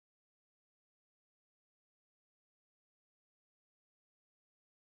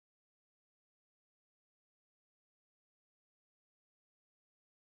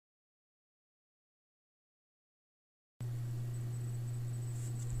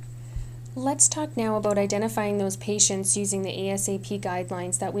Let's talk now about identifying those patients using the ASAP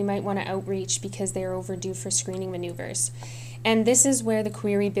guidelines that we might want to outreach because they're overdue for screening maneuvers. And this is where the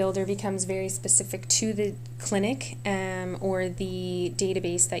query builder becomes very specific to the clinic or the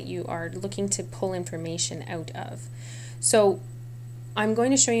database that you are looking to pull information out of. So I'm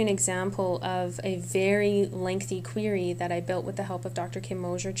going to show you an example of a very lengthy query that I built with the help of Dr. Kim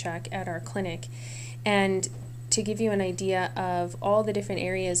Mosierczak at our clinic. And to give you an idea of all the different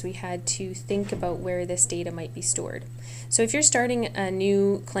areas we had to think about where this data might be stored. So if you're starting a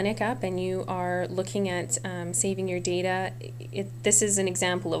new clinic up and you are looking at saving your data, this is an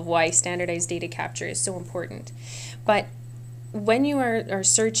example of why standardized data capture is so important. But when you are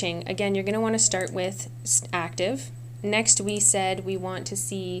searching, again, you're going to want to start with active. Next, we said we want to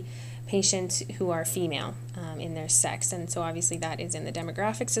see patients who are female in their sex, and so obviously that is in the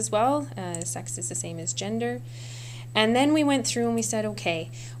demographics as well. Sex is the same as gender. And then we went through and we said, okay,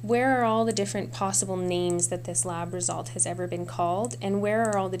 where are all the different possible names that this lab result has ever been called, and where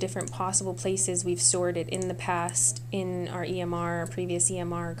are all the different possible places we've stored it in the past in our EMR, our previous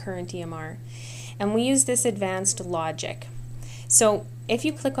EMR, current EMR. And we use this advanced logic. So if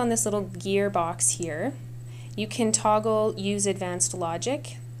you click on this little gear box here, you can toggle use advanced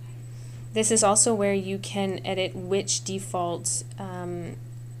logic. This is also where you can edit which default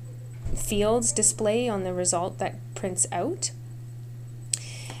fields display on the result that prints out.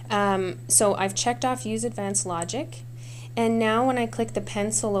 So I've checked off use advanced logic, and now when I click the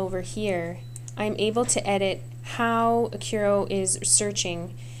pencil over here, I'm able to edit how Accuro is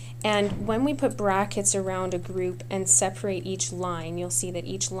searching. And when we put brackets around a group and separate each line, you'll see that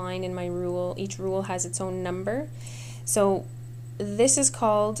each line in my rule, each rule has its own number. So this is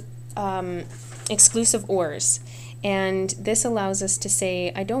called exclusive ORs, and this allows us to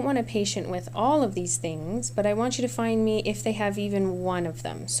say, I don't want a patient with all of these things, but I want you to find me if they have even one of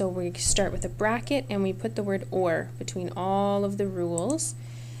them. So we start with a bracket and we put the word OR between all of the rules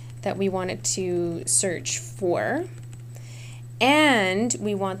that we want it to search for, and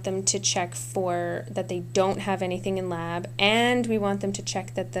we want them to check for that they don't have anything in lab, and we want them to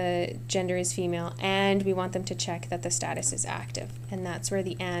check that the gender is female, and we want them to check that the status is active. And that's where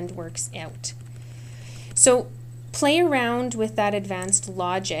the and works out. So play around with that advanced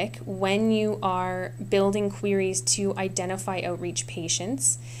logic when you are building queries to identify outreach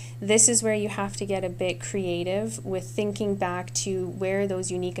patients. This is where you have to get a bit creative with thinking back to where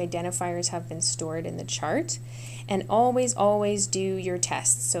those unique identifiers have been stored in the chart. And always, always do your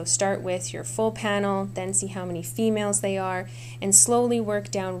tests. So start with your full panel, then see how many females they are, and slowly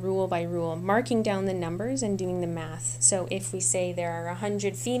work down rule by rule, marking down the numbers and doing the math. So if we say there are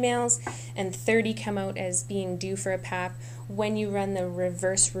 100 females and 30 come out as being due for a PAP, when you run the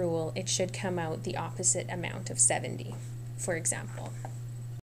reverse rule, it should come out the opposite amount of 70, for example.